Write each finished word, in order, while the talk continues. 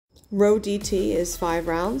Row DT is 5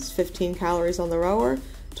 rounds, 15 calories on the rower,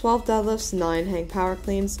 12 deadlifts, 9 hang power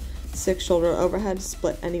cleans, 6 shoulder overhead,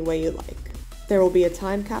 split any way you like. There will be a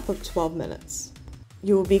time cap of 12 minutes.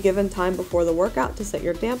 You will be given time before the workout to set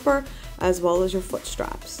your damper as well as your foot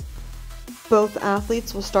straps. Both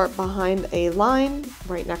athletes will start behind a line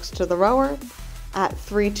right next to the rower. At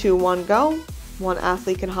 3, 2, 1, go, one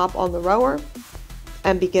athlete can hop on the rower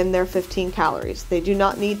and begin their 15 calories. They do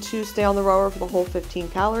not need to stay on the rower for the whole 15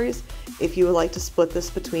 calories. If you would like to split this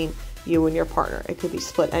between you and your partner, it could be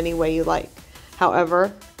split any way you like.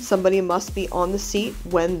 However, somebody must be on the seat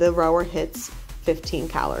when the rower hits 15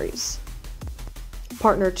 calories.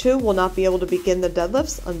 Partner 2 will not be able to begin the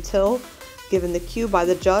deadlifts until given the cue by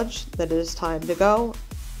the judge that it is time to go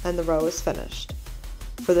and the row is finished.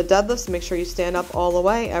 For the deadlifts, make sure you stand up all the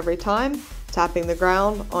way every time, tapping the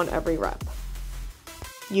ground on every rep.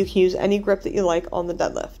 You can use any grip that you like on the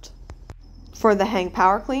deadlift. For the hang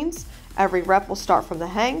power cleans, every rep will start from the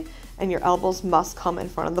hang and your elbows must come in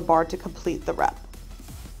front of the bar to complete the rep.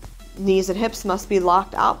 Knees and hips must be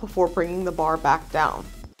locked out before bringing the bar back down.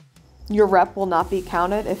 Your rep will not be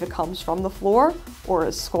counted if it comes from the floor or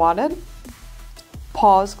is squatted.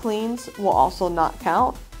 Pause cleans will also not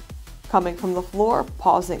count. Coming from the floor,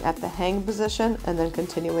 pausing at the hang position, and then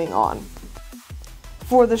continuing on.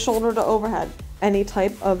 For the shoulder to overhead, any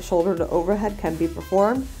type of shoulder to overhead can be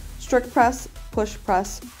performed. Strict press,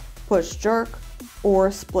 push jerk,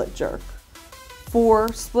 or split jerk.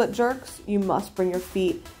 For split jerks, you must bring your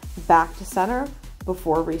feet back to center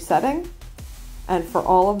before resetting. And for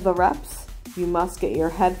all of the reps, you must get your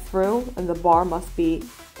head through and the bar must be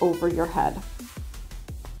over your head.